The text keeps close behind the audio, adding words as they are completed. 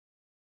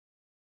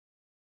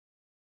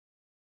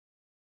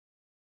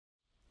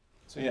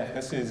So yeah,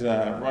 this is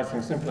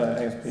writing simpler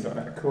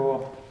ASP.NET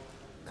Core.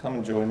 Come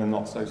and join the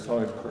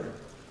not-so-solid crew.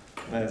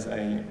 There's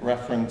a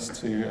reference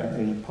to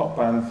a pop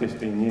band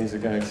 15 years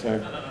ago, so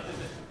it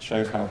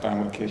shows how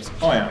damn with kids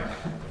I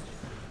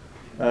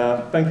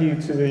am. Thank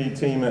you to the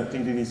team at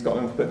DDD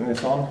Scotland for putting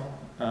this on.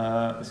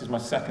 This is my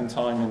second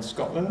time in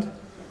Scotland.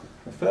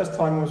 The first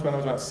time was when I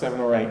was about 7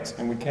 or 8,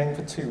 and we came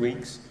for 2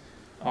 weeks.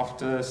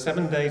 After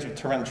 7 days of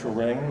torrential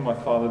rain, my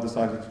father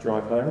decided to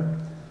drive home.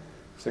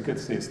 So good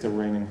to see it's still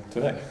raining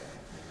today.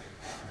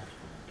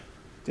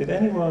 Did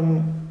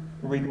anyone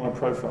read my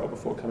profile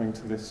before coming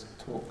to this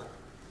talk?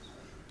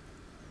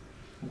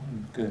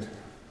 Good.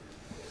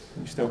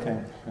 You still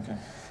came? Okay.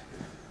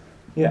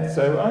 Yeah,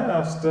 so I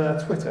asked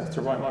Twitter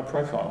to write my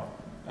profile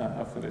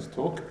for this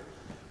talk,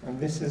 and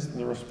this is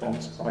the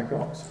response I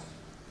got.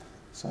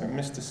 So,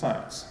 Mr.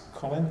 Sachs,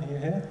 Colin, are you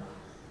here?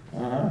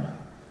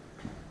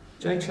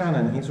 Jay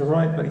Channon, he's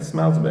alright, but he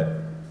smells a bit.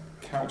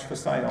 Couch for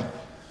sale.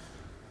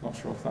 Not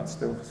sure if that's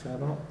still for sale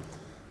or not.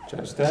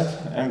 Joe Stead,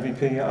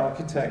 MVP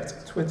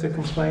architect, Twitter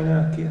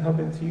complainer, GitHub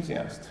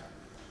enthusiast.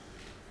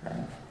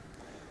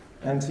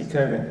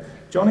 Anti-coding.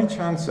 Johnny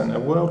Chanson, a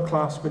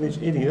world-class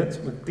village idiot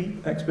with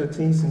deep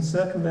expertise in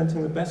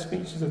circumventing the best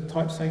features of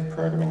type-safe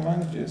programming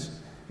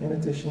languages. In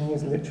addition, he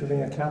is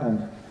literally a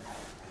canon.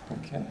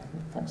 Okay,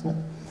 thanks, Nick.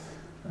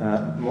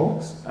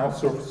 Morks,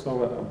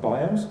 outsourcer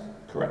bios,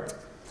 correct.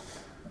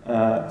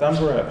 Dan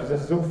Burrell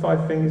possesses all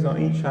 5 fingers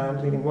on each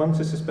hand, leading one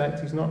to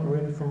suspect he's not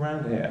really from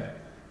round here.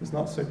 He's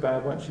not so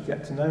bad once you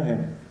get to know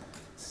him.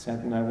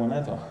 Said no one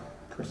ever.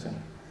 Chrissy.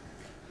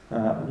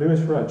 Lewis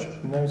Rudge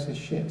knows his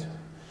shit.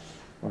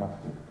 Well,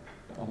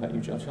 I'll let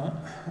you judge that.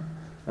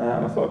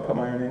 I thought I'd put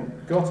my own in.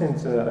 Got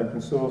into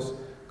open source,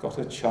 got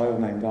a child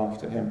named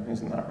after him,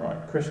 isn't that right?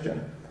 Christian.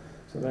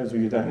 So those of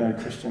you who don't know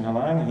Christian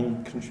Halang,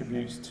 he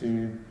contributes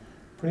to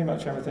pretty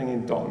much everything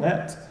in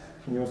 .NET.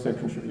 He also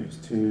contributes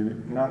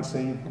to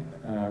Nancy,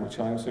 which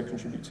I also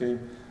contribute to.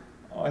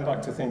 I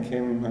like to think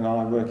him and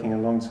I working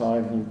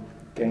alongside, he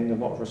gained a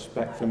lot of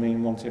respect for me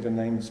and wanted to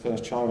name his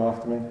first child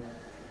after me.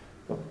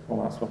 But,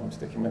 well, that's what I'm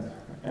sticking with.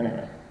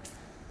 Anyway.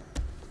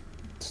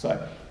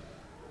 So,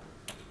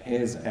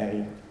 here's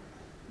a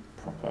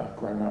proper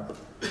grown-up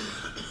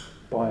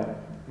bio.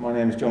 My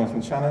name is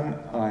Jonathan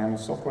Channon. I am a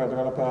software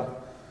developer.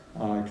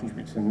 I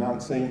contribute to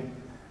Nancy.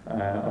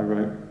 I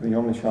wrote the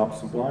OmniSharp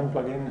Sublime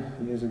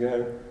plugin years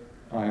ago.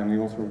 I am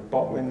the author of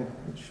Botwin,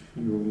 which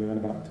you will learn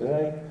about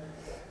today.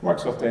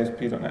 Microsoft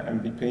ASP.NET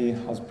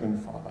MVP,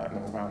 husband, father,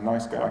 and all-round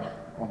nice guy,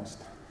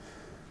 honest.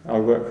 I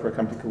work for a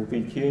company called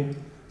VQ,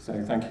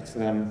 so thank you to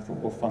them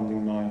for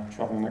funding my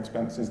travel and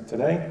expenses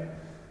today.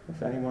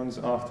 If anyone's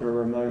after a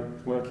remote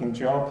working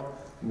job,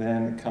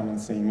 then come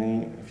and see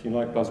me. If you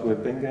like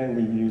buzzword bingo,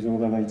 we use all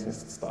the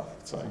latest stuff,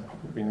 so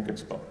we'll be in a good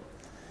spot.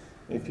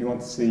 If you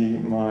want to see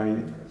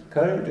my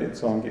code,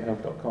 it's on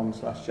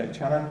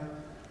github.com/jchannon,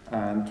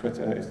 and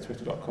Twitter is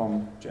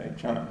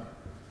twitter.com/jchannon.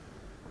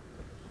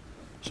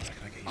 Sorry,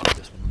 can I get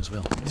you this one as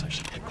well? It's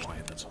actually a bit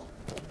quiet, that's all.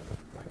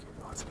 Thank you.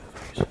 Oh, that's a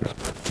bit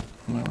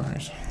of a No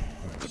worries.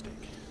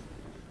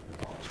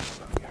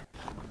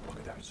 Look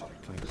at that, sorry,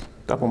 thanks.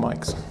 Double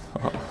mics.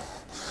 Oh.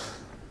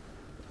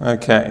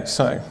 Okay,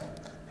 so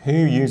who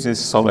uses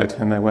Solid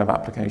in their web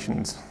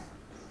applications?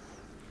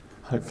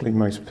 Hopefully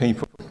most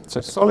people.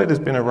 So Solid has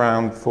been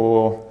around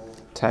for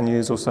 10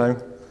 years or so.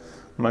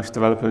 Most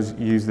developers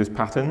use this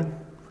pattern.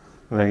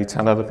 They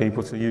tell other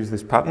people to use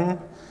this pattern,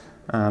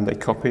 and they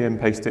copy and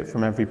paste it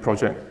from every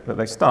project that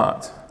they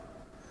start.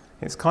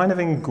 It's kind of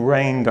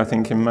ingrained, I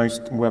think, in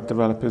most web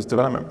developers'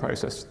 development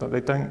process that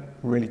they don't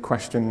really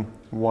question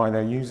why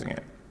they're using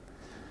it.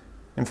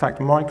 In fact,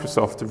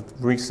 Microsoft have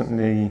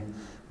recently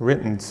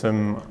written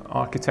some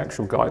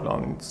architectural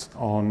guidelines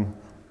on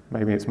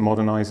maybe it's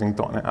modernizing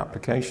 .NET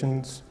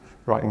applications,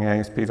 writing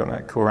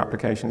ASP.NET Core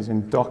applications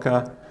in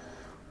Docker.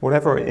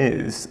 Whatever it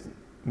is,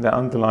 the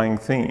underlying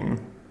theme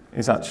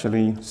is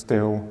actually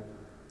still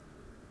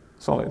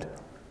Solid.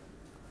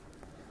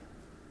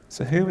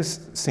 So who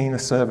has seen a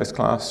service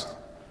class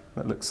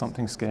that looks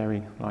something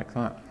scary like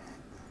that?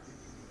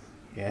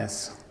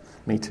 Yes,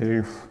 me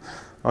too.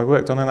 I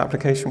worked on an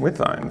application with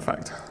that, in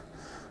fact.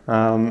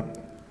 I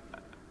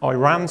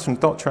ran some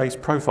 .trace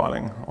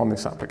profiling on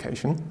this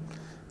application,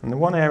 and the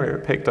one area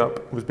it picked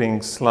up was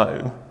being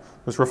slow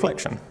was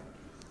reflection.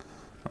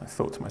 I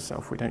thought to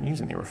myself, we don't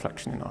use any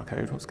reflection in our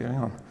code, what's going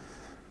on?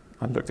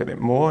 I looked at it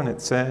more and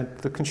it said,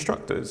 the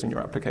constructors in your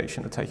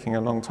application are taking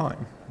a long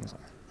time. I was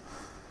like,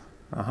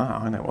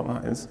 aha, I know what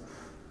that is.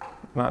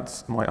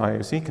 That's my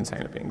IOC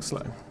container being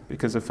slow,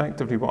 because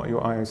effectively what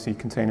your IOC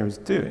container is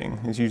doing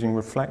is using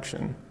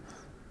reflection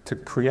to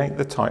create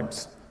the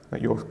types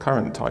that your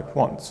current type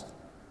wants.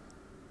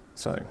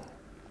 So,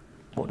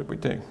 what did we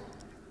do?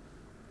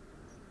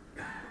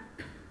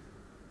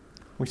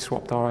 We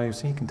swapped our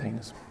IOC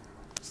containers.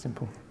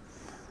 Simple.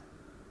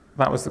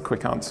 That was the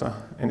quick answer,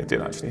 and it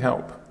did actually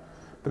help.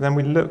 But then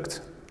we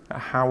looked at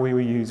how we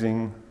were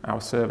using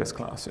our service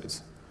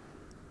classes.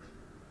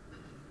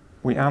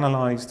 we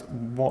analysed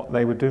what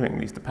they were doing,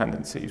 these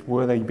dependencies.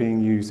 Were they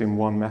being used in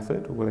one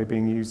method, or were they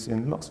being used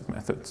in lots of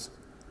methods?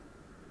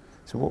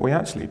 So what we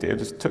actually did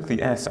is took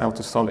the S out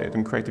of solid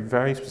and created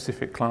very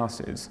specific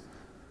classes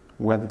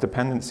where the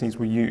dependencies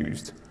were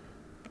used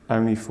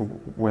only for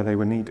where they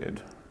were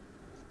needed.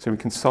 So we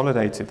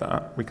consolidated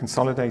that. We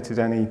consolidated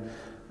any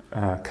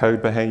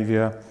code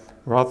behavior.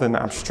 Rather than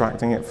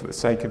abstracting it for the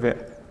sake of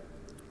it,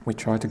 we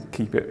tried to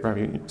keep it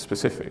very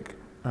specific.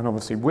 And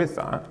obviously with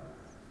that,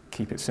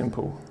 keep it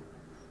simple.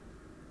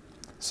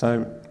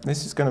 So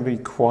this is going to be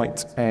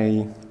quite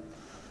a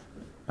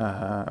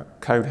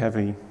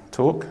code-heavy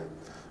talk.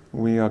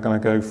 We are going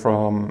to go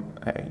from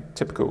a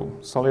typical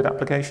solid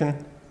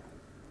application.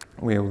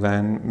 We'll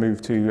then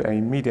move to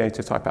a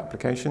mediator type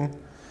application.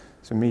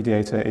 So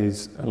mediator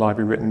is a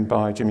library written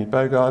by Jimmy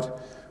Bogard,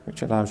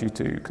 which allows you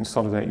to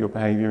consolidate your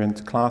behavior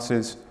into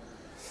classes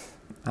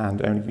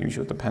and only use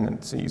your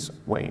dependencies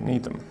where you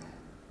need them.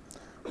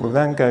 We'll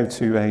then go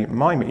to a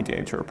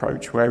MyMediator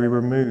approach where we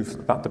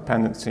remove that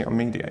dependency on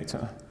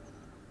mediator.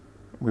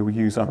 We will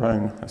use our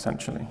own,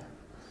 essentially.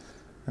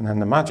 And then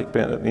the magic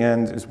bit at the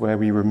end is where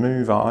we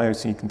remove our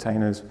IOC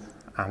containers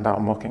and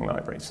our mocking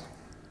libraries.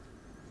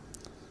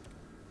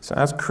 So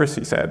as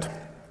Chrissy said,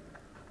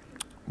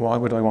 why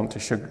would I want to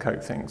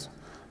sugarcoat things?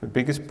 The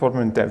biggest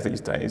problem in dev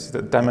these days is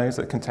that demos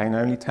that contain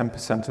only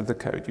 10% of the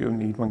code you'll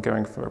need when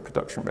going for a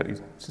production-ready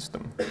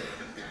system.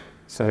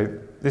 So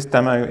this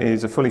demo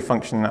is a fully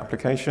functioning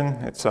application.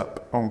 It's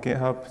up on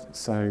GitHub,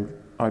 so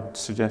I'd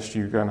suggest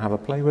you go and have a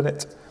play with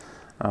it.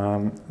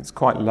 It's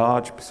quite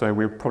large, so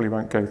we probably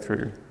won't go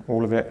through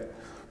all of it,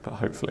 but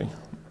hopefully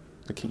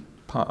the key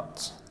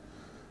parts.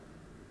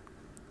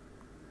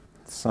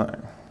 So,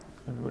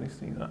 everybody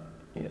see that?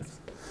 Yes.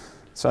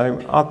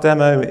 So our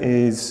demo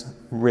is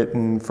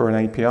written for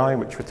an API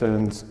which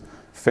returns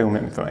film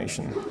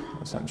information,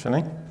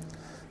 essentially.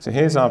 So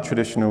here's our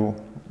traditional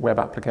web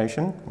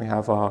application. We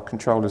have our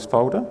controllers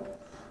folder,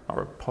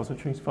 our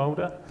repositories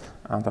folder,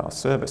 and our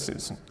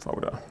services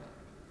folder.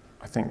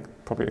 I think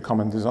probably a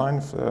common design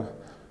for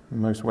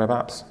most web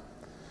apps.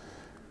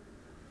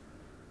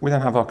 We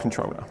then have our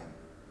controller.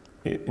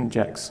 It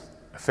injects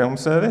a film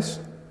service.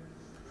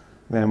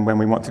 Then when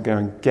we want to go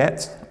and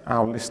get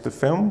our list of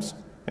films,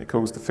 it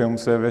calls the film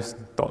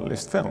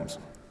service.listFilms.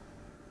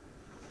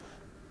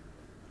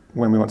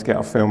 When we want to get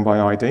our film by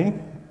ID,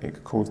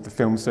 it calls the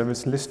film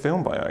service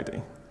listFilm by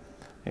ID.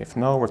 If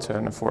null,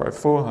 return a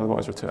 404,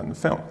 otherwise return the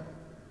film.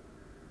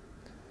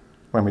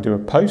 When we do a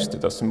post,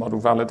 it does some model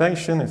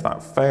validation. If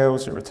that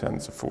fails, it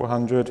returns a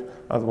 400.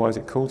 Otherwise,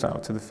 it calls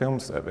out to the film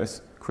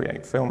service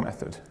create film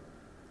method.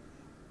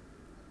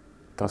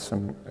 Does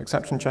some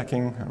exception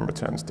checking and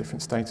returns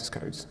different status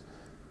codes.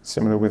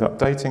 Similar with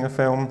updating a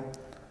film,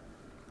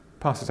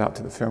 passes out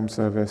to the film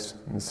service,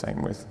 and the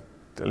same with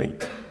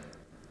delete.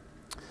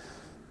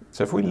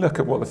 So if we look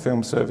at what the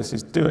film service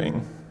is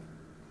doing,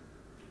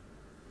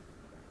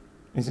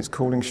 is it's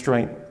calling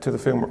straight to the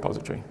film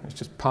repository. It's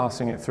just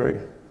passing it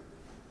through.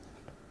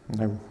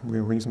 No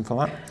real reason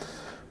for that.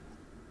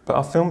 But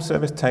our film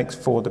service takes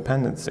 4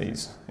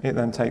 dependencies. It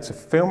then takes a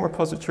film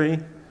repository,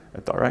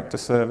 a director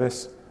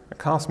service, a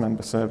cast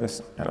member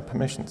service, and a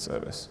permission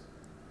service.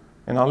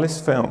 In our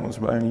list films,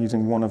 we're only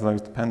using one of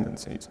those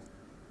dependencies.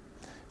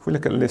 If we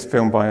look at list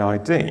film by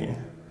ID,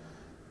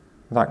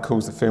 that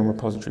calls the film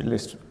repository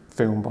list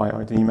film by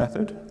ID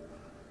method.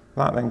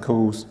 That then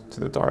calls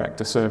to the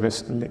director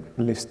service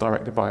list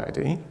director by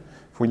ID.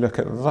 If we look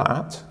at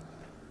that,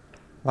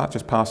 that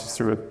just passes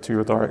through to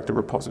a director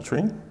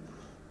repository,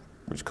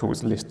 which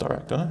calls list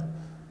director.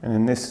 And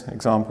in this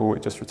example,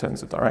 it just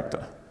returns the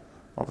director.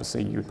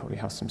 Obviously, you would probably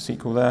have some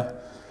SQL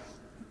there,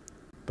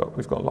 but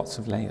we've got lots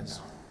of layers.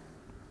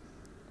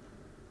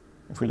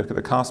 If we look at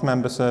the cast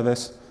member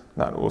service,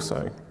 that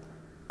also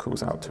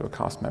calls out to a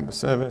cast member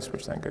service,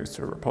 which then goes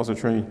to a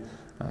repository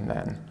and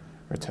then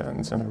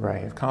returns an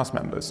array of cast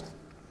members.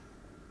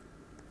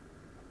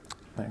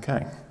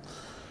 Okay.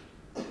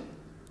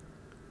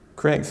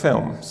 Create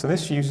film. So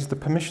this uses the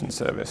permission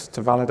service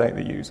to validate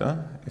the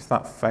user. If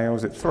that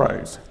fails, it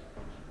throws.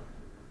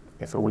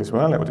 If all is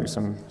well, it will do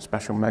some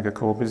special mega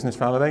core business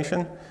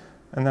validation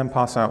and then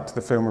pass out to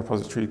the film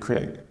repository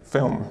create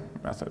film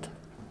method.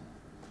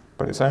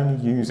 But it's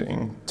only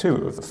using 2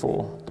 of the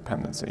 4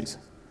 dependencies.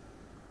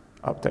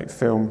 Update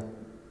film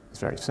is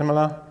very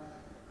similar.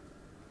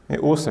 It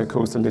also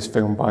calls the list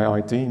film by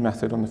ID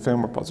method on the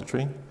film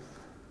repository,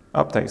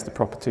 updates the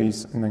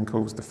properties, and then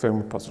calls the film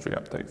repository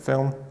update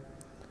film.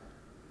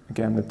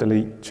 Again, the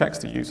delete checks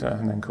the user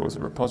and then calls the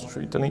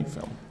repository delete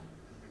film.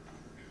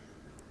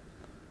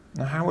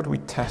 Now, how would we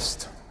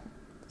test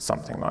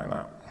something like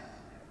that?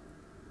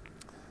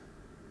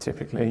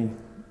 Typically,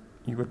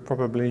 you would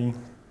probably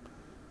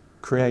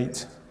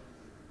create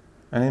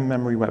an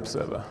in-memory web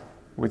server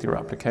with your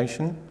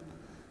application.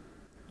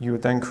 You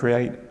would then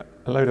create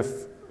a load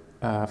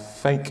of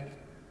fake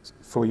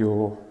for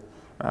your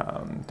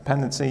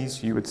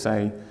dependencies. You would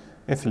say,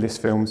 if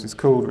list films is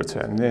called,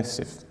 return this.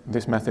 If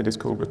this method is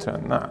called,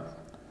 return that.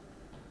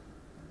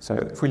 So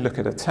if we look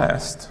at a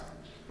test,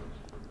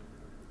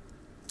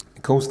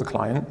 It calls the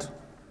client,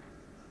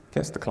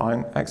 gets the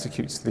client,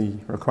 executes the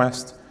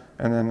request,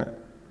 and then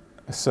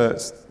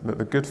asserts that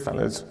the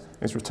Goodfellas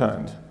is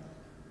returned.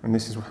 And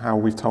this is how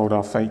we've told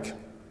our fake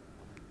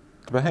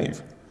to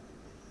behave.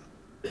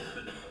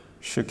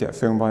 Should get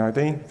film by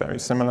ID, very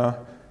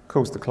similar,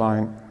 calls the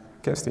client,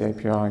 gets the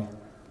API.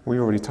 We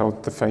already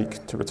told the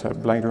fake to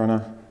return Blade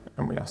Runner,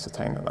 and we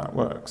ascertain that that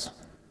works.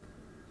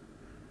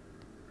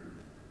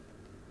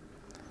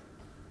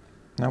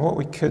 Now what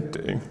we could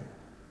do,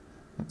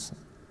 let's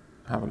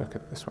have a look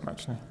at this one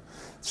actually.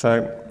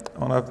 So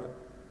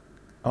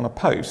on a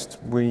post,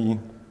 we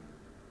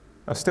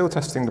are still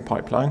testing the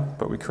pipeline,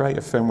 but we create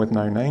a film with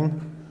no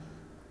name.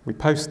 We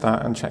post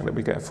that and check that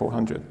we get a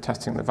 400,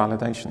 testing the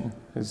validation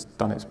has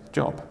done its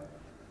job.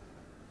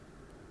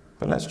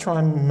 But let's try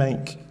and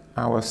make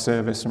our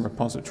service and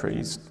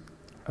repositories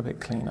a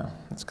bit cleaner.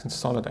 Let's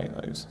consolidate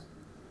those.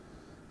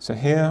 So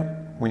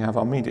here we have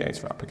our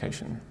mediator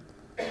application.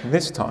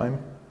 This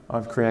time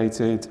I've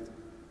created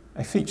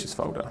a features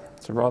folder.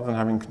 So rather than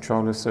having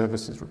controllers,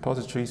 services,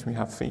 repositories, we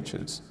have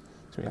features.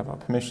 So we have our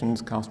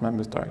permissions, cast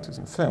members, directors,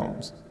 and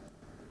films.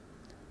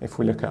 If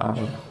we look at our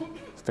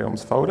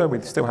films folder, we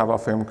still have our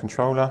film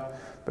controller,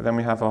 but then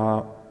we have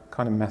our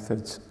kind of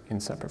methods in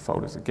separate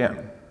folders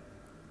again.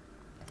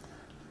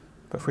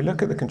 But if we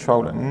look at the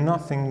controller,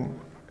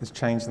 nothing has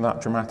changed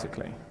that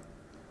dramatically.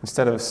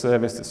 Instead of a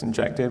service that's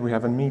injected, we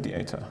have a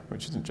mediator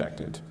which is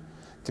injected.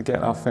 To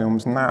get our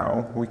films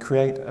now, we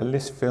create a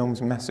list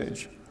films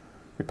message.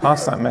 We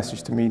pass that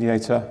message to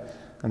mediator,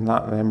 and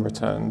that then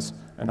returns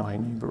an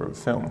IEnumerable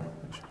film,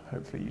 which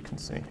hopefully you can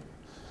see.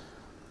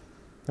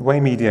 The way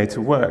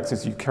mediator works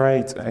is you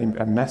create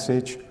a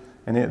message,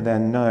 and it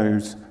then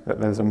knows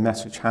that there's a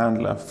message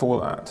handler for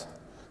that.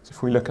 So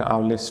if we look at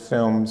our list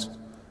films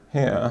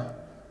here,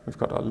 we've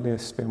got our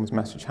list films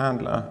message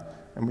handler,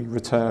 and we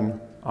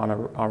return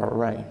our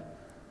array.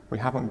 We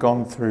haven't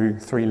gone through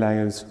 3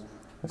 layers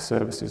of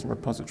services and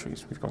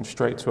repositories. We've gone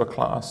straight to a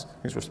class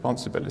whose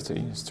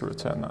responsibility is to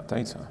return that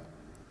data.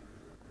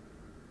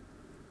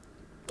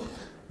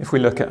 If we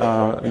look at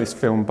our list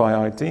film by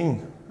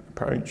ID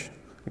approach,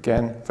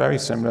 again, very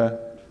similar.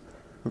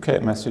 We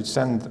create a message,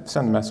 send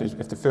the message.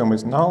 If the film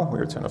is null, we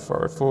return a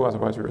 404,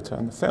 otherwise we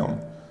return the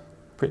film,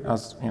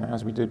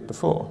 as we did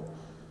before.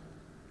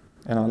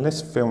 In our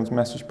list films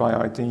message by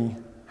ID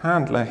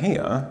handler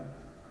here,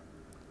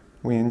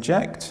 we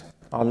inject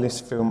our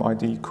list film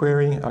ID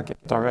query, I get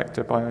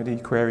director by ID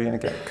query, and I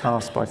get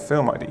cast by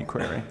film ID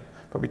query.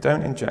 But we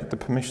don't inject the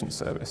permission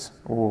service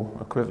or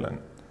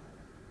equivalent.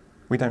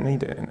 We don't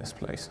need it in this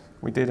place.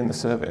 We did in the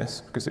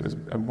service because it was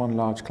one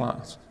large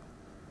class.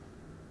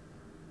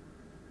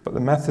 But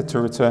the method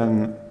to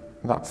return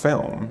that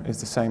film is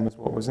the same as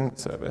what was in the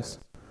service.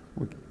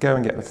 We go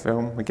and get the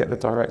film, we get the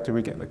director,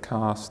 we get the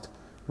cast,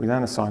 we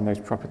then assign those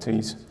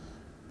properties,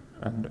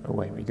 and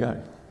away we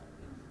go.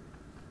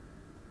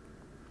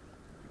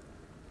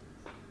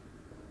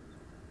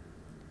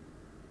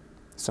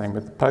 Same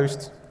with the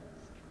post.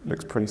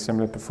 Looks pretty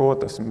similar before,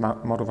 does some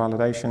model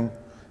validation.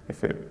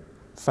 If it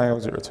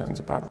fails, it returns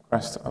a bad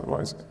request,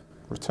 otherwise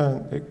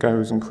it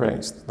goes and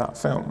creates that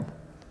film.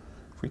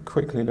 If we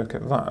quickly look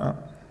at that,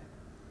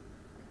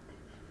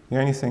 the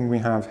only thing we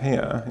have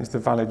here is the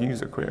valid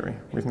user query.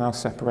 We've now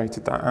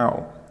separated that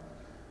out.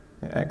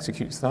 It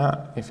executes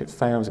that. If it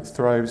fails, it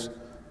throws.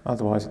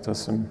 Otherwise, it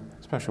does some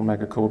special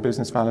mega core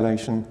business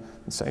validation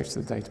and saves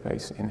to the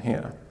database in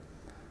here.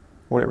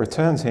 What it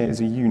returns here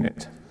is a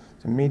unit.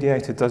 So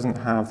mediator doesn't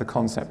have the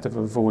concept of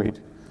a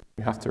void.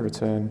 You have to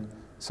return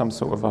some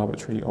sort of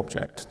arbitrary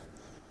object.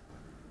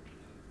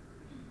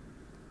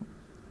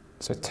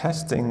 So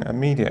testing a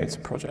mediator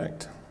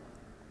project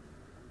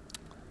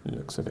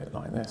looks a bit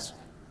like this.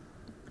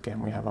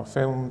 Again, we have our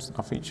films,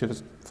 our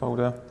features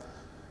folder.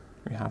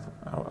 We have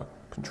our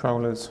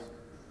controllers.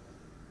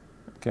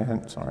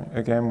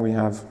 Again, we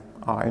have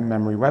our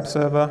in-memory web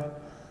server,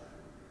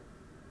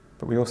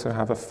 but we also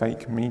have a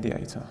fake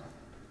mediator.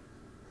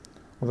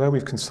 Although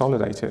we've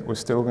consolidated, we're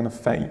still going to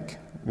fake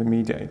the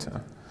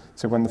mediator.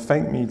 So when the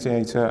fake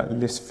mediator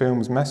list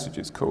films message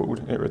is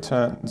called, it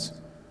returns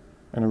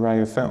an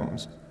array of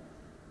films.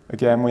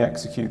 Again, we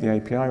execute the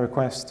API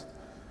request.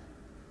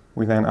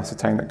 We then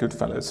ascertain that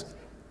Goodfellas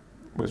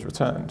was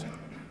returned.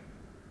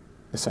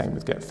 The same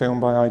with get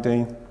film by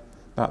ID.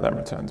 That then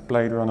returns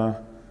Blade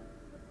Runner,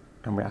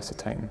 and we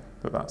ascertain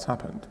that that's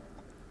happened.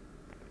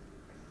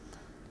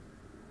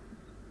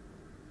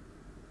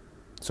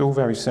 It's all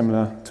very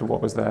similar to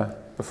what was there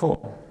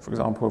before. For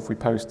example, if we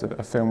post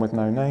a film with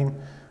no name,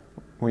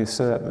 we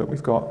assert that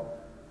we've got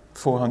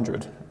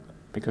 400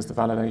 because the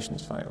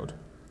validation's failed.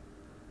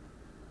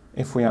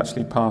 If we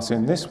actually pass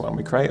in this one,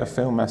 we create a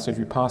film message,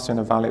 we pass in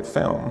a valid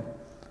film,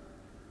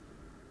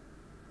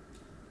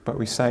 but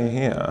we say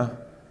here,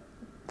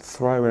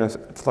 throw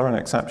an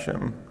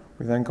exception,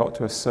 we then got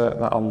to assert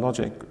that our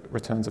logic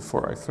returns a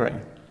 403.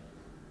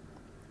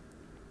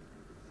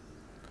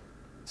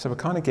 So we're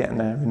kind of getting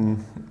there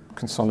in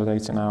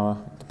consolidating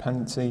our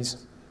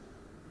dependencies.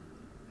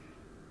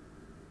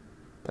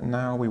 But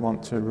now we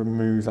want to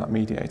remove that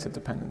mediator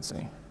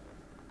dependency.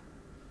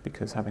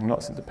 because having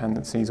lots of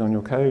dependencies on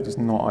your code is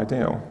not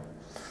ideal.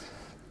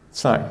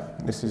 So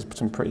this is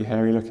some pretty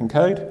hairy looking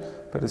code,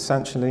 but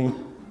essentially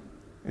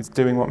it's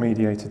doing what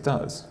Mediator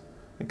does.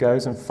 It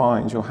goes and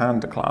finds your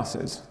handler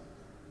classes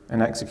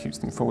and executes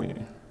them for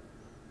you.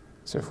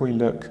 So if we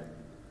look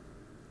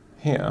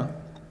here,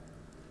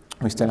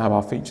 we still have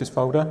our features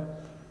folder,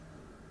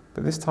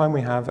 but this time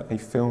we have a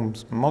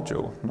films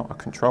module, not a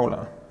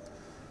controller.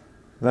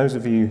 Those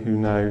of you who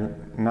know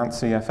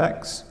Nancy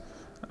FX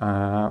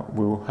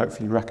will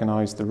hopefully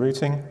recognize the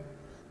routing.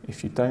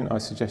 If you don't, I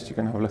suggest you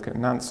can have a look at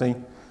Nancy.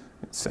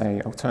 It's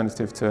an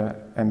alternative to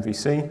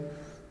MVC.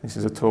 This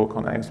is a talk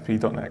on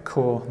ASP.NET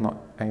Core, not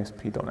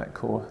ASP.NET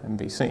Core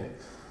MVC.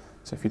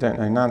 So if you don't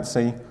know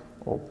Nancy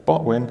or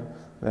Botwin,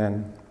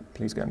 then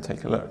please go and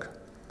take a look.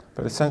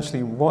 But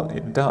essentially what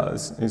it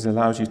does is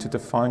allows you to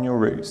define your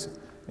routes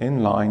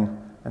in line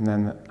and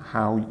then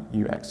how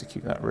you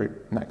execute that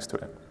route next to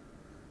it.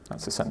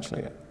 That's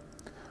essentially it.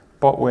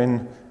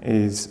 Botwin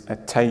is a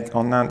take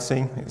on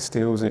Nancy. It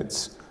steals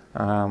its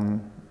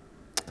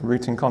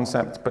routing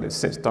concept, but it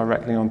sits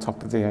directly on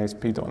top of the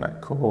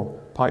ASP.NET Core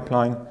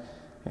pipeline.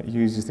 It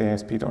uses the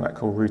ASP.NET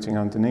Core routing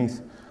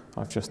underneath.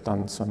 I've just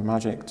done some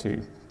magic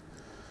to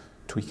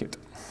tweak it.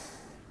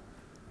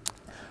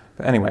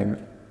 But anyway,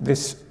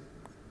 this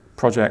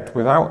project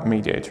without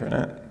Mediator in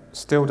it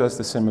still does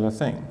the similar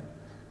thing.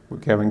 We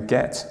go and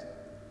get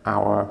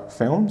our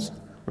films.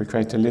 We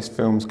create a list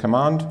films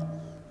command.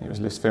 It was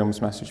list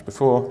films message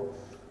before.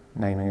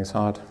 Naming is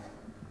hard.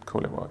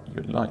 Call it what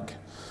you'd like.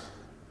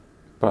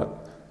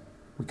 But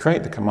we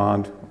create the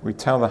command. We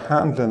tell the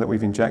handler that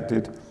we've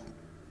injected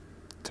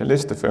to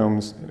list the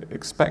films. It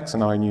expects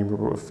an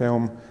IEnumerable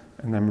film,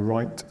 and then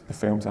write the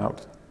films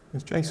out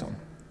as JSON.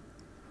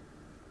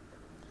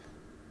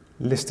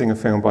 Listing a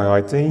film by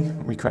ID,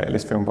 we create a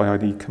list film by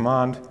ID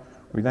command.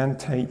 We then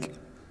take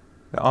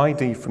the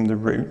ID from the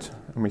root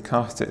and we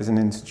cast it as an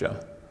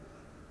integer.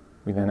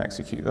 We then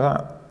execute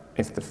that.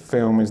 If the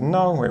film is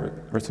null, it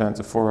returns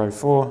a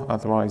 404,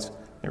 otherwise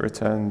it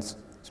returns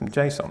some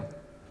JSON.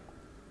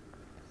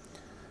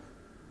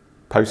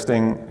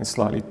 Posting is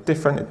slightly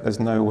different. There's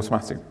no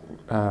automatic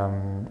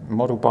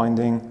model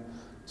binding,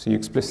 so you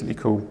explicitly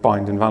call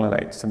bind and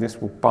validate. So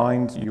this will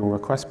bind your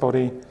request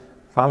body,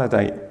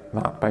 validate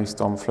that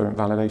based on Fluent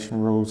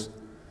validation rules.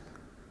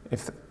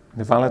 If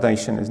the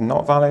validation is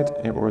not valid,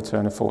 it will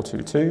return a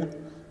 422.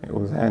 It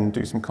will then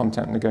do some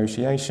content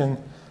negotiation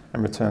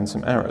and return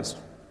some errors.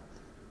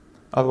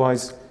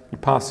 Otherwise, you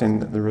pass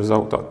in the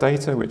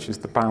result.data, which is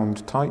the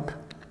bound type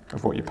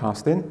of what you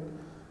passed in.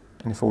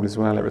 And if all is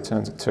well, it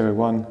returns a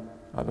 201,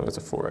 otherwise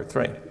a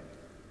 403.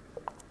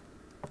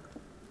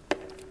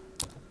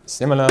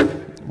 Similar,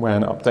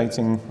 when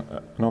updating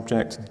an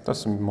object,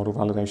 does some model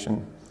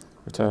validation,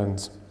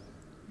 returns,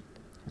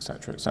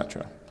 etc.,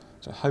 etc.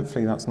 So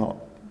hopefully that's not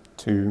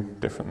too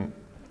different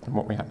than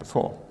what we had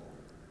before.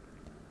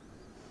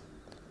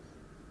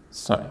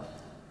 So,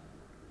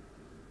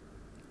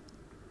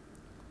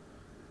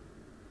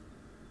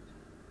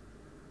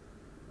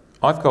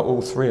 I've got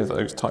all three of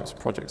those types of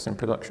projects in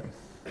production.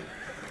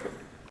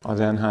 I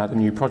then had a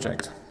new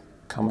project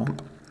come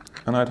up,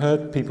 and I'd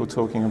heard people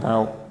talking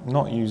about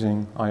not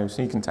using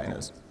IOC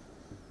containers,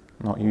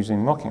 not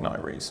using mocking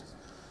libraries.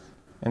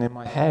 And in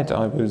my head,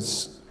 I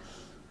was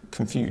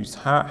confused.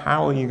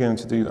 How are you going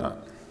to do that?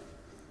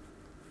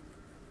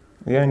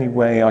 The only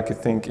way I could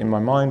think in my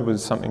mind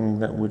was something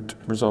that would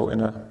result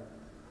in a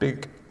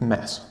big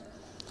mess.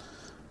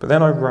 But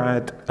then I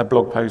read a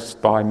blog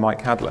post by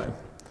Mike Hadlow.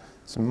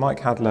 So Mike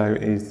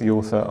Hadlow is the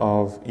author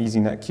of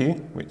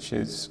EasyNetQ, which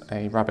is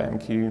a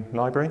RabbitMQ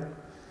library.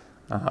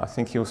 I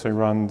think he also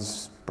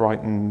runs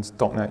Brighton's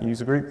 .NET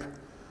user group.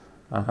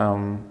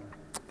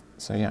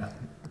 So yeah,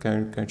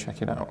 go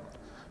check it out.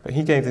 But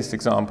he gave this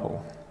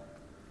example.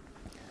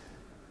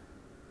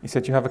 He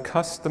said you have a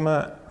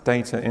customer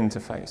data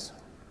interface,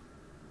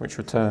 which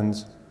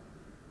returns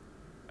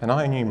an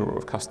IEnumerable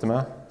of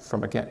customer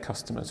from a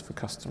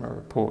getCustomersForCustomer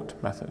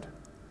report method.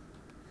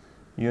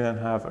 You then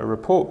have a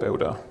report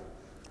builder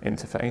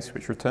interface,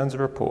 which returns a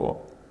report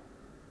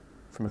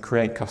from a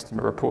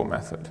createCustomerReport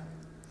method.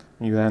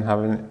 You then have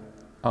an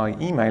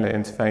IEmailer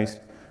interface,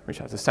 which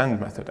has a send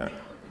method in it.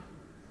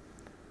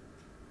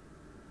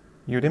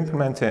 You would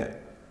implement it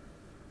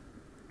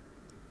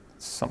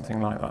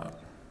something like that.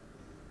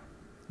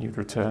 You'd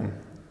return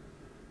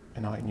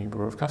an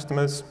IEnumerable of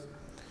customers.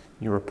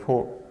 Your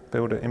report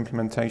builder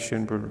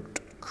implementation would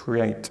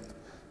create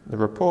the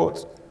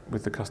report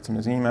with the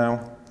customer's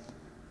email,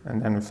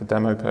 and then for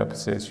demo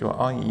purposes, your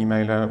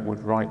IEmailer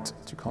would write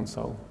to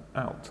console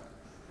out.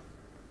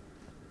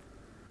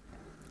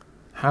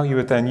 How you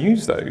would then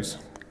use those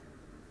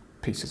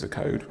pieces of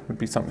code would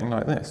be something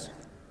like this.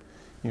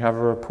 You have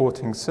a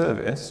reporting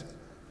service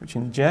which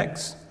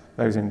injects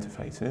those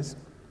interfaces,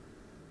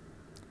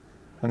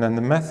 and then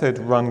the method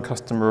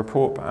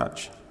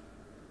runCustomerReportBatch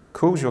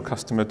calls your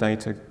customer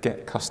data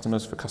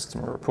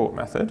getCustomersForCustomerReport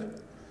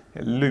method.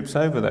 It loops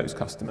over those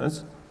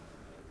customers.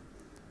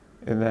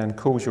 It then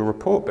calls your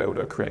report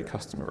builder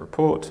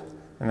createCustomerReport,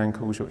 and then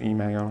calls your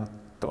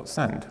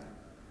email.send.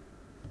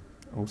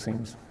 All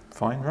seems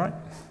fine, right?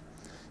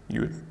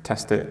 You would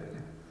test it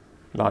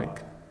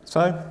like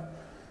so.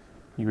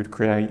 You would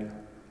create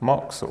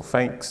mocks or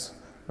fakes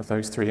of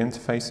those three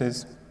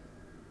interfaces.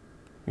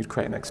 You'd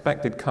create an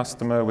expected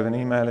customer with an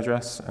email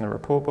address and a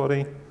report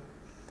body.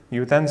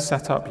 You would then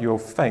set up your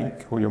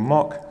fake or your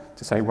mock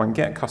to say when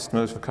get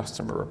customers for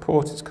customer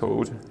report is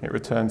called, it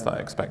returns that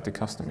expected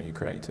customer you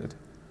created.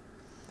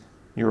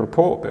 Your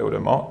report builder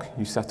mock,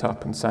 you set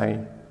up and say,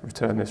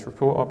 return this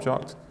report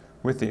object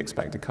with the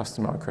expected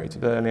customer I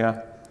created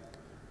earlier.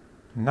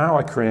 Now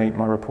I create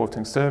my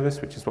reporting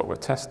service, which is what we're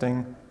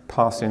testing,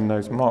 pass in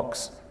those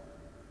mocks,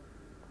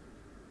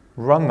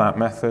 run that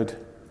method,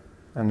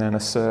 and then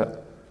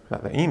assert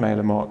that the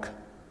emailer mock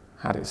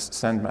had its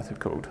send method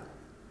called.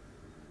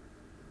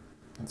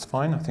 That's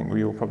fine, I think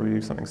we all probably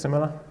do something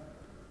similar.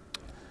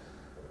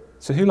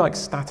 So who likes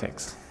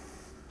statics?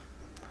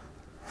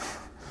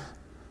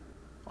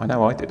 I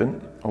know I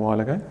didn't a while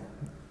ago.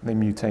 They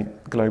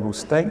mutate global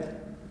state,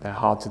 they're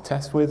hard to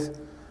test with,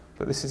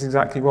 but this is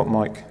exactly what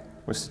Mike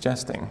was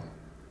suggesting,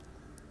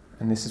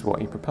 and this is what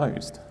he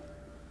proposed.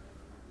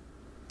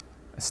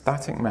 A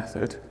static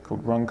method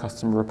called run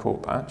customer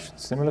report batch,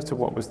 similar to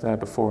what was there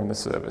before in the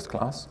service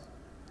class,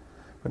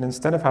 but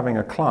instead of having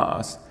a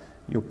class,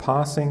 you're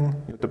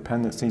passing your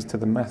dependencies to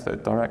the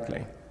method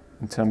directly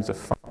in terms of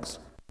functions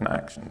and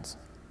actions.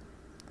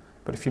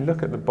 But if you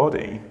look at the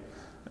body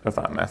of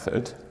that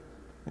method,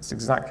 it's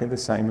exactly the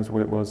same as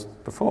what it was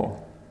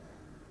before.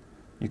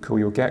 You call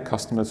your get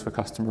customers for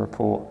customer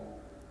report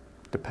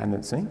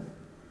dependency.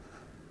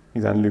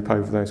 You then loop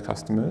over those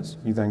customers.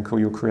 You then call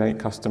your create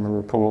customer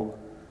report.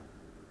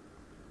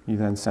 You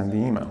then send the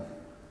email.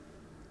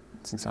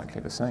 It's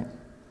exactly the same.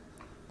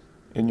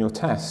 In your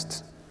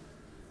test,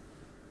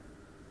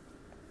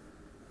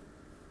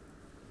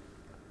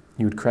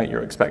 you would create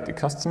your expected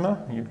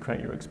customer, you'd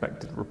create your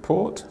expected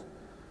report,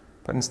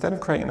 but instead of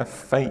creating a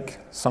fake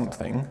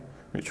something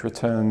which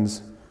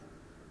returns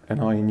an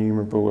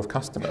IEnumerable of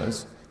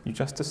customers, you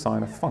just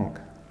assign a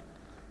func.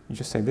 You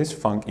just say this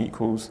func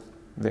equals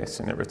this,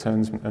 and it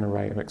returns an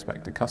array of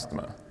expected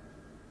customer.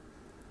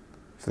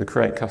 For the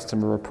create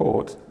customer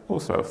report,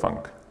 also a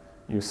func.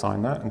 You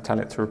assign that and tell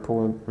it to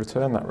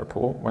return that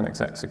report when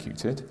it's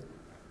executed.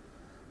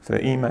 For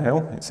the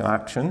email, it's an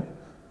action,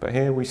 but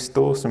here we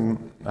store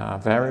some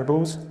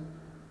variables,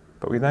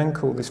 but we then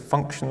call this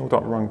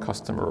functional.run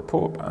customer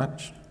report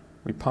batch.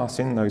 We pass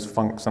in those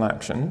funcs and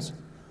actions,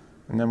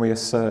 and then we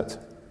assert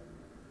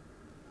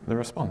the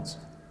response.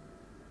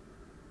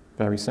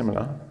 Very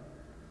similar,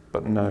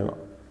 but no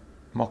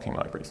mocking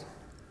libraries.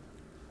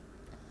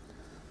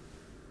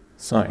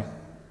 So,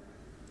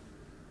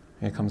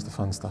 here comes the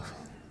fun stuff.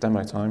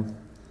 Demo time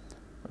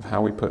of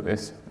how we put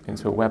this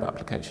into a web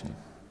application.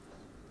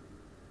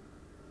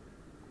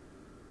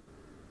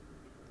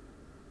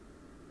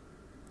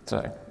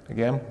 So,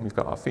 again, we've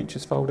got our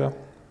features folder.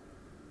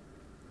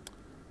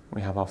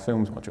 We have our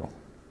films module.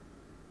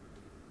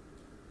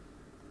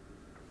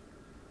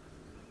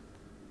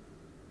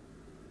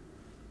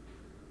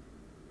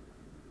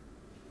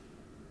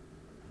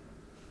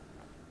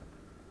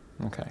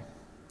 Okay,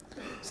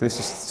 so this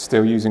is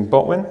still using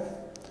Botwin,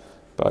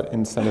 but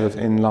instead of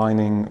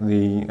inlining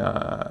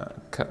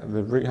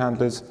the root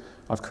handlers,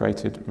 I've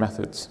created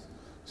methods.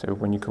 So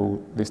when you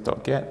call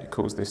this.get, it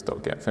calls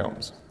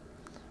this.getFilms.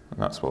 And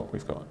that's what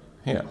we've got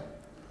here.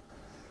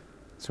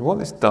 So what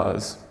this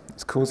does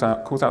is calls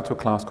out to a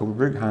class called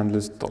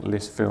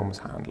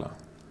roothandlers.listFilmsHandler.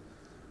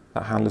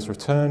 That handler's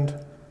returned,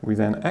 we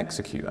then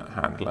execute that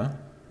handler,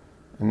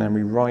 and then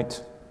we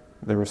write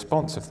the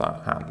response of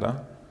that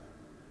handler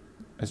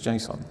as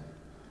JSON.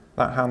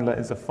 That handler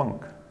is a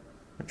func,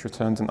 which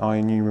returns an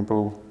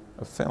IEnumerable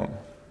of film.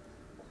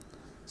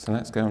 So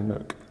let's go and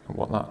look at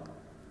what that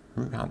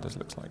root handlers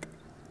looks like.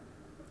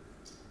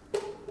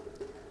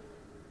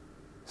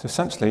 So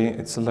essentially,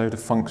 it's a load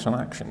of function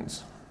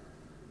actions.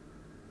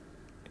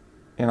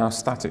 In our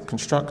static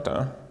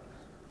constructor,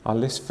 our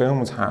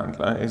listFilms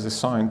handler is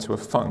assigned to a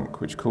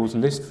func which calls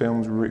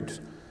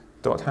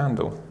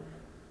listFilmsRoot.handle.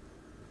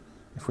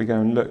 If we go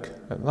and look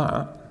at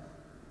that,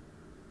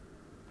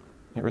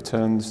 it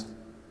returns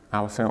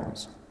our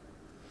films.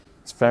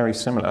 It's very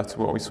similar to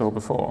what we saw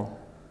before,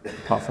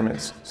 apart from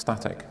it's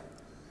static.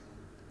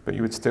 But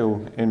you would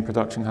still, in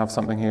production, have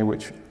something here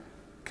which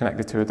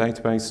connected to a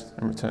database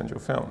and returns your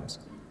films.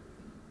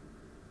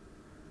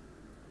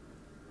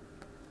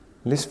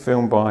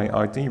 ListFilm by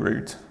ID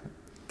root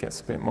gets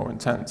a bit more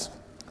intense,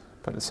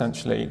 but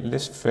essentially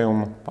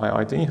listFilm by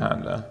ID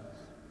handler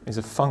is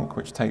a func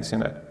which takes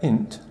in an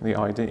int, the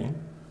ID,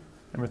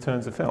 and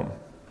returns a film.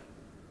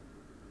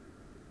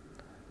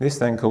 This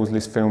then calls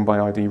listFilm by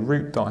ID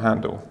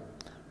root.handle,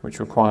 which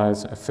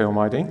requires a film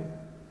ID.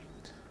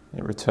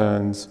 It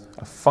returns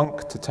a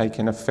func to take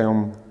in a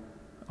film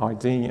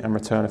ID and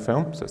return a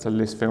film, so it's a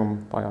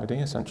listFilm by ID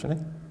essentially.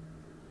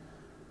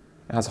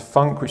 It has a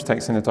func which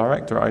takes in a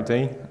director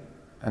ID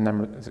and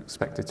then is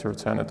expected to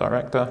return a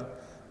director,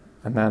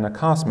 and then a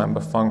cast member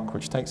func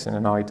which takes in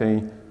an ID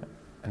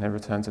and then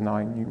returns an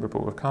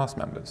IEnumerable of cast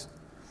members.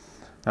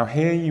 Now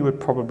here you would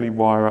probably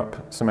wire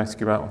up some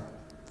SQL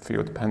for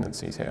your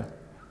dependencies here.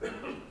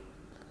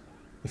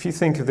 If you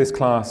think of this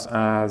class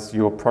as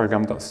your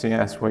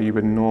program.cs, where you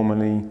would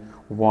normally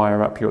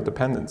wire up your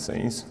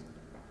dependencies,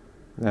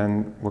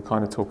 then we're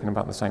kind of talking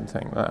about the same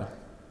thing there.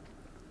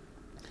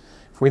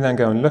 If we then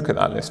go and look at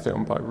that list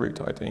field by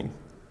root ID,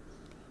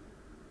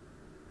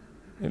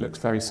 it looks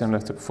very similar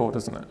to before,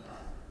 doesn't it?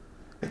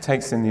 It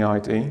takes in the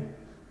ID,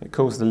 it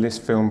calls the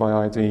list film by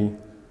ID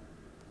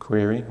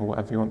query, or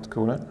whatever you want to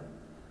call it.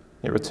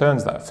 It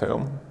returns that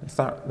film. If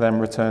that then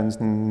returns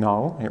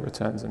null, it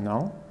returns a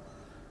null.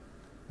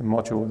 The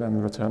module will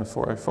then return a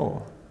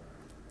 404.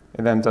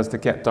 It then does the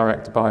get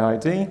directed by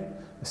ID,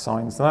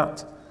 assigns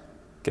that,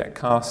 get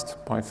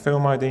cast by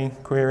film ID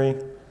query,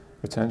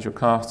 returns your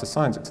cast,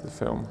 assigns it to the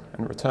film,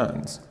 and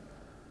returns.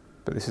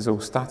 But this is all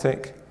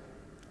static,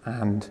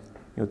 and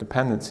your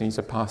dependencies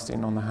are passed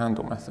in on the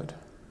handle method.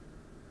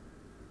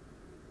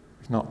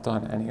 We've not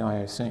done any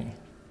IOC.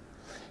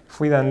 If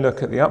we then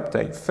look at the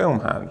update film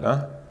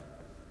handler,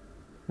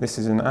 this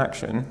is an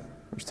action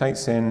which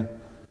takes in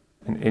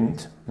an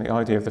int, the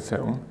ID of the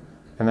film,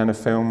 and then a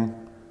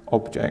film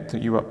object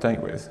that you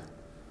update with.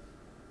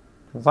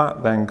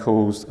 That then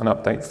calls an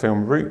update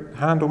film root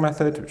handle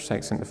method, which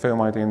takes in the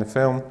film ID in the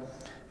film.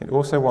 It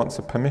also wants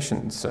a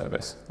permissioned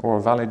service, or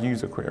a valid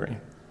user query.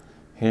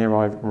 Here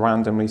I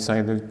randomly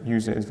say the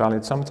user is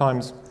valid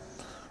sometimes,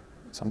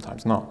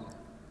 sometimes not.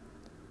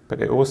 But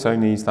it also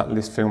needs that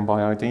list film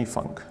by ID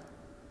func.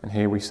 And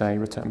here we say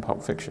return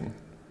Pulp Fiction.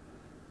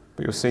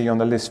 But you'll see on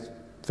the list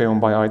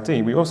film by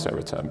ID, we also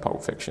return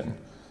Pulp Fiction.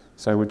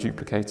 So we're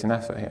duplicating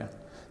effort here.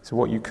 So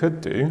what you could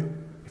do,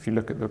 if you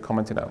look at the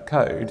commented out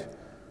code,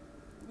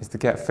 is the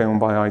get film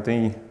by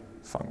ID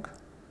func.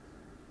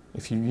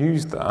 If you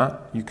use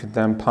that, you could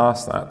then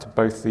pass that to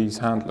both these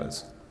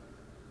handlers.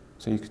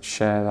 So you could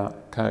share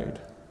that code.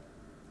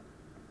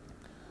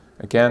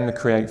 Again, the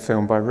create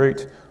film by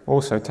root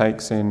also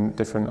takes in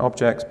different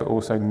objects, but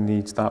also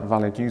needs that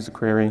valid user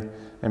query,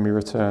 and we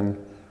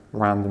return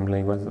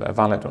randomly whether they're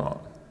valid or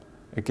not.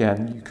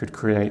 Again, you could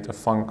create a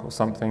func or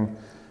something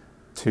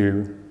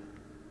to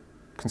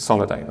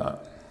consolidate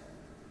that.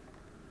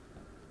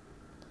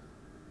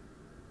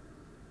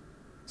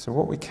 So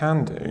what we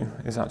can do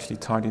is actually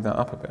tidy that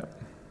up a bit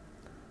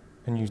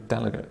and use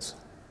delegates.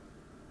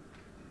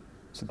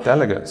 So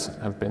delegates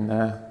have been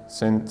there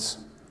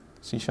since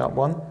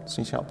C#1,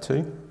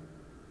 C#2.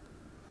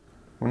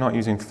 We're not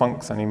using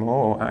funcs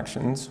anymore or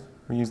actions,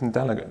 we're using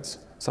delegates,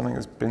 something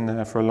that's been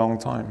there for a long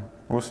time.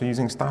 We're also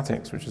using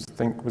statics, which I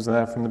think was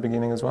there from the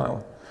beginning as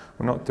well.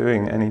 We're not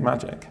doing any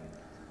magic.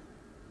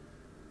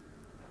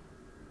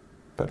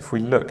 But if we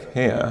look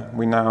here,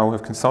 we now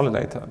have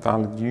consolidated that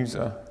valid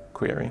user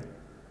query.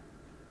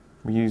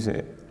 We use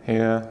it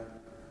here,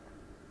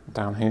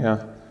 down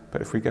here,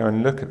 but if we go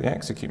and look at the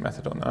execute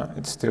method on that,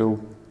 it's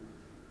still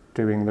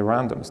doing the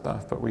random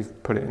stuff, but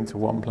we've put it into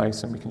one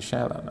place and we can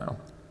share that now.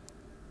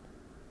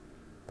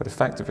 But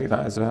effectively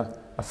that is a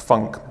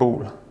func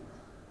bool,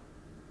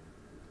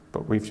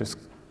 but we've just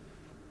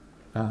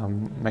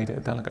made it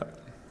a delegate.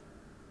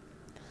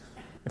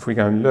 If we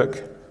go and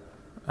look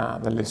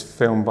at the list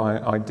film by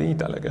ID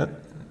delegate,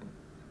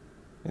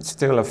 it's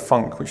still a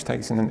func which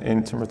takes in an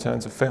int and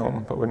returns a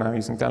film, but we're now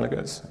using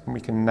delegates, and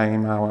we can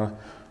name our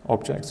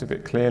objects a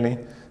bit clearly.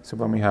 So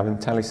when we have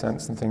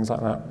IntelliSense and things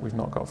like that, we've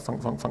not got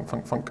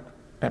func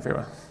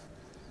everywhere.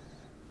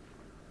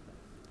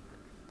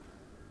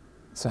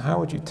 So how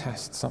would you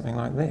test something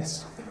like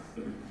this?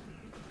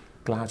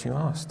 Glad you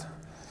asked.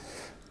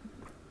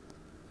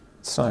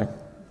 So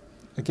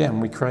again,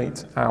 we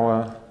create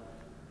our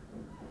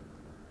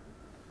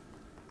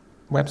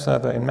web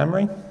server in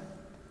memory.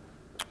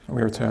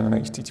 We return an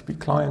HTTP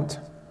client,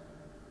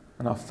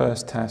 and our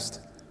first test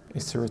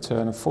is to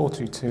return a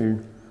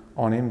 422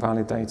 on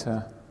invalid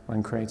data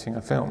when creating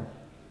a film.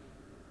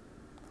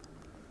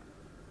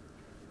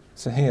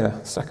 So here,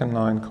 second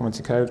line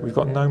commented code, we've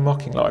got no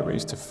mocking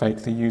libraries to fake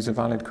the user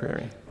valid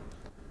query.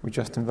 We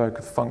just invoke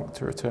a func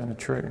to return a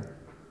true.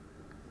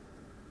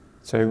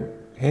 So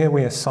here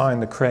we assign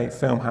the create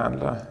film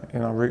handler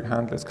in our root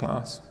handlers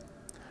class.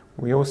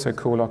 We also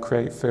call our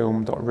create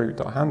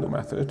film.root.handle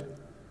method.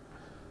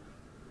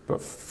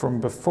 But from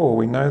before,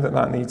 we know that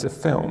that needs a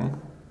film,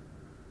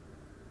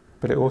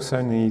 but it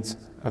also needs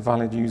a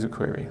valid user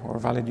query or a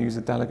valid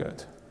user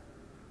delegate.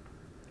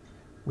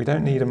 We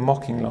don't need a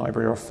mocking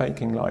library or a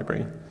faking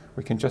library.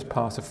 We can just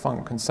pass a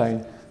func and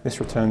say, this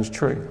returns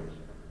true.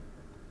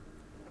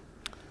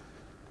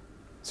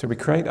 So we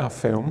create our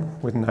film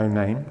with no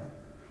name,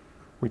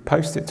 we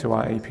post it to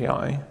our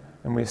API,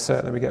 and we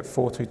assert that we get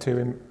 422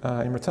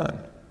 in return.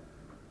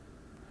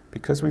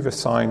 Because we've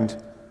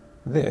assigned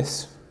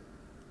this,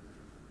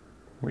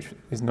 which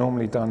is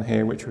normally done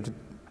here, which would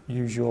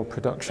use your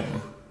production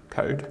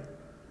code,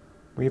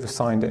 we've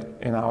assigned it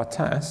in our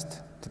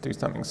test to do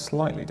something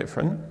slightly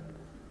different.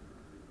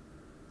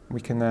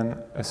 We can then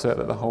assert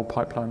that the whole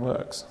pipeline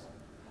works.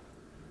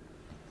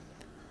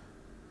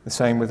 The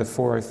same with the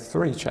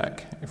 403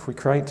 check. If we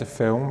create a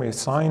film, we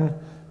assign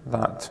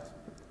that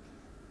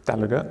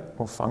delegate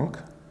or func,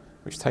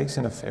 which takes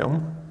in a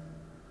film,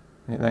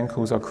 And it then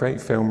calls our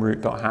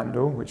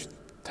createFilm.root.handle, which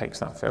takes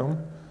that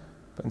film.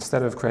 But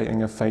instead of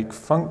creating a fake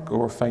func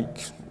or a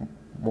fake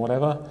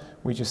whatever,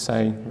 we just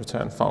say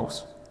return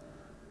false.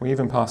 We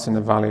even pass in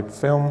a valid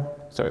film,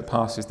 so it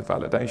passes the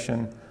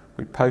validation.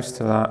 We post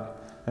to that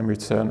and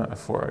return a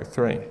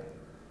 403.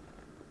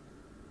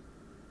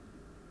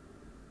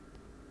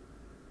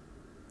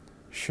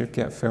 Should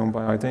get film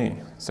by ID.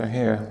 So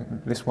here,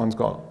 this one's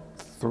got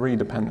 3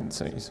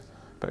 dependencies.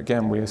 But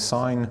again, we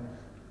assign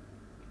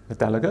the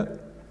delegate,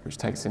 which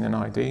takes in an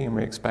ID, and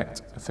we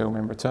expect a film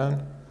in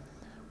return.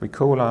 We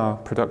call our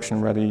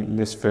production-ready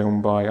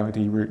listFilm by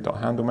ID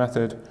root.handle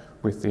method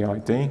with the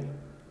ID.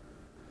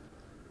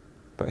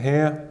 But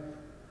here,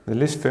 the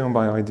listFilm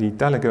by ID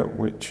delegate,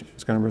 which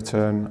is going to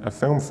return a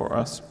film for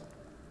us,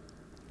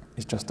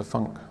 is just a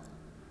func.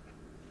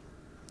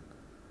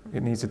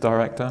 It needs a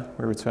director,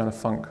 we return a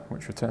func,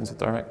 which returns a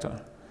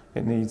director.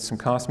 It needs some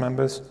cast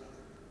members,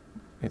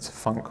 it's a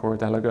func or a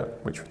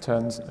delegate, which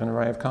returns an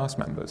array of cast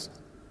members.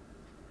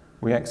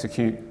 We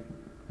execute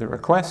the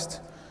request,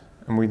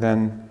 and we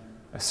then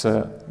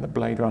assert that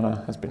Blade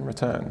Runner has been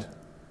returned,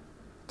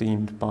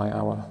 deemed by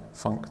our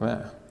func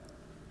there.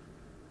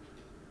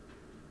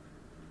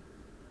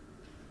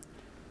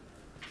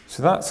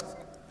 So that's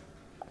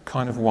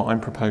kind of what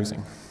I'm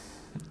proposing.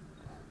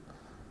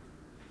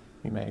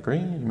 You may agree,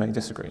 you may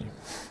disagree.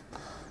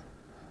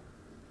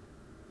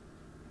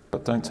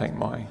 But don't take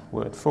my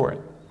word for it.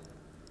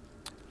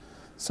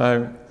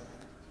 So,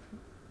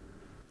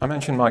 I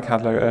mentioned Mike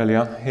Hadlow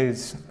earlier.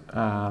 His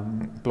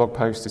blog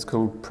post is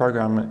called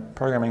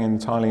Programming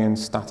Entirely in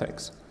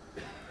Statics.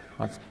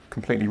 I've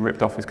completely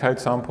ripped off his code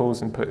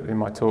samples and put it in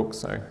my talk,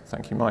 so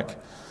thank you, Mike.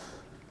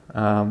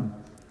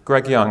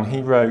 Greg Young,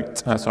 he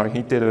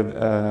did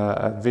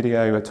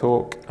a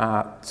talk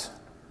at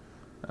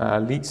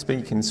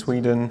LeetSpeak in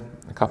Sweden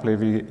a couple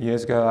of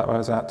years ago that I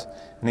was at,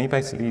 and he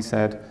basically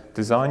said,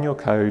 design your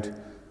code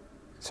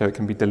so it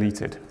can be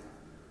deleted.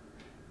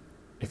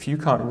 If you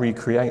can't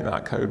recreate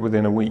that code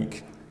within a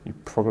week, you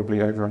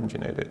probably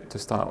over-engineered it to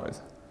start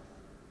with.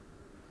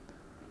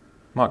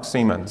 Mark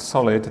Seaman,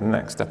 solid, the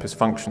next step is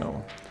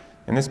functional.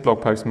 In this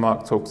blog post,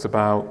 Mark talks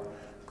about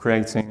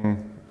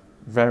creating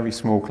very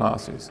small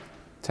classes,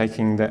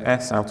 taking the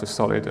S out of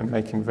solid and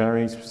making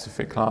very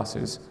specific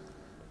classes,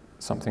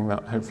 something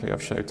that hopefully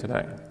I've showed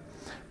today.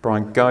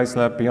 Brian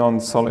Geisler,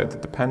 beyond solid, the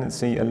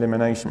dependency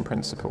elimination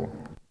principle.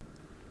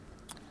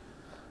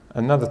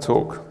 Another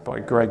talk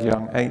by Greg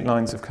Young, 8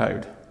 lines of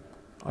code.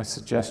 I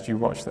suggest you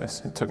watch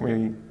this. It took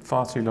me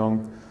far too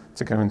long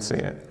to go and see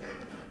it.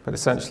 But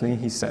essentially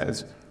he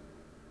says,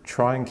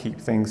 try and keep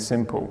things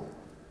simple.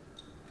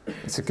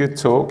 It's a good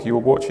talk,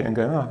 you'll watch it and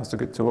go, oh, that's a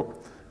good talk.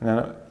 And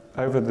then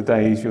over the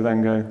days, you'll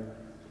then go,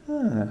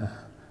 ah.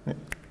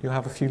 You'll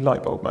have a few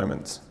light bulb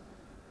moments.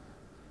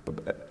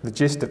 But the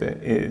gist of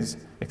it is,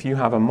 if you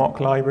have a mock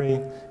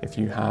library, if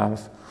you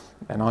have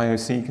an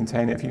IOC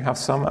container, if you have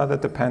some other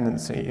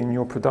dependency in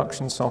your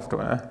production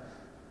software,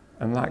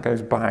 and that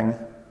goes bang,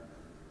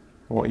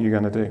 what are you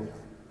going to do?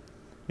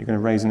 You're going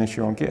to raise an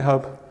issue on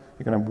GitHub,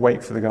 you're going to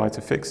wait for the guy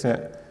to fix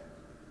it,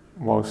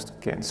 whilst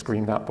getting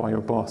screamed at by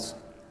your boss.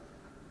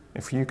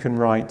 If you can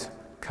write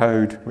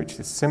code which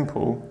is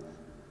simple,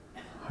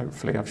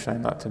 hopefully I've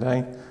shown that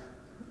today,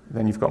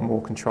 then you've got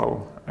more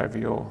control over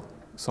your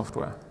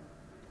software.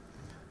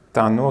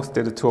 Dan North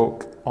did a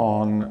talk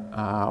on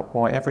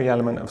why every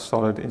element of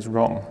Solid is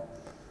wrong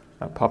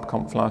at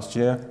PubConf last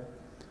year.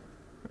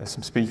 There's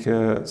some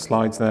speaker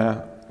slides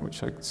there,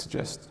 which I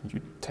suggest you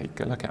take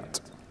a look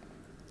at.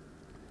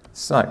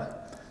 So,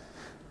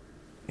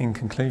 in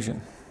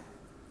conclusion,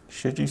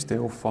 should you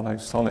still follow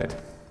Solid?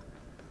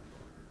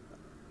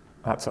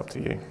 That's up to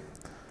you.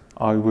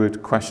 I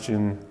would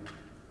question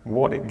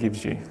what it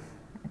gives you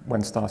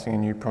when starting a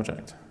new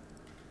project.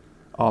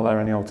 Are there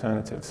any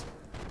alternatives?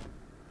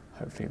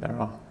 Hopefully there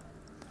are.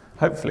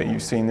 Hopefully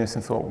you've seen this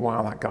and thought,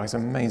 wow, that guy's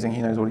amazing,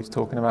 he knows what he's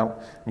talking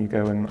about, and you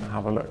go and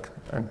have a look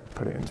and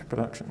put it into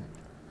production.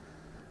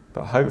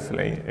 But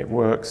hopefully it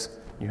works,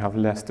 you have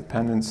less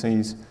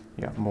dependencies,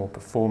 you have more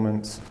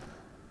performance,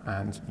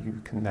 and you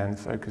can then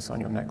focus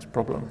on your next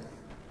problem.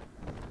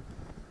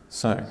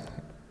 So,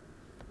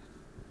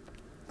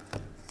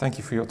 thank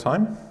you for your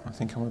time. I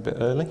think I'm a bit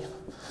early.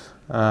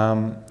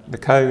 The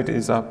code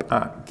is up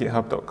at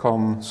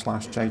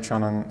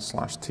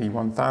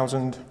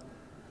github.com/jchannon/t1000.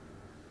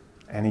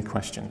 Any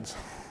questions,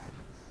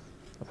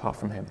 apart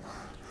from him?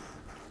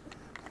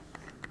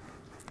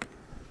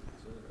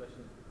 So the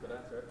question, good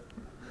answer.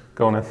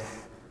 Go on then.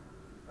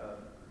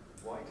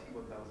 Why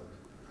T1000?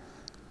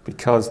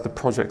 Because the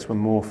projects were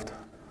morphed.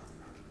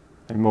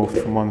 They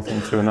morphed from one thing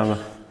to another.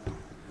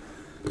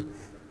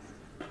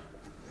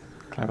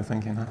 Clever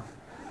thinking, huh?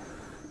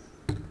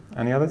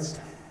 Any others?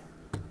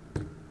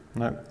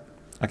 No?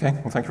 Okay,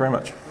 well thank you very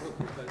much.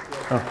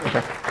 Oh,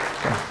 okay.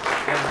 Yeah.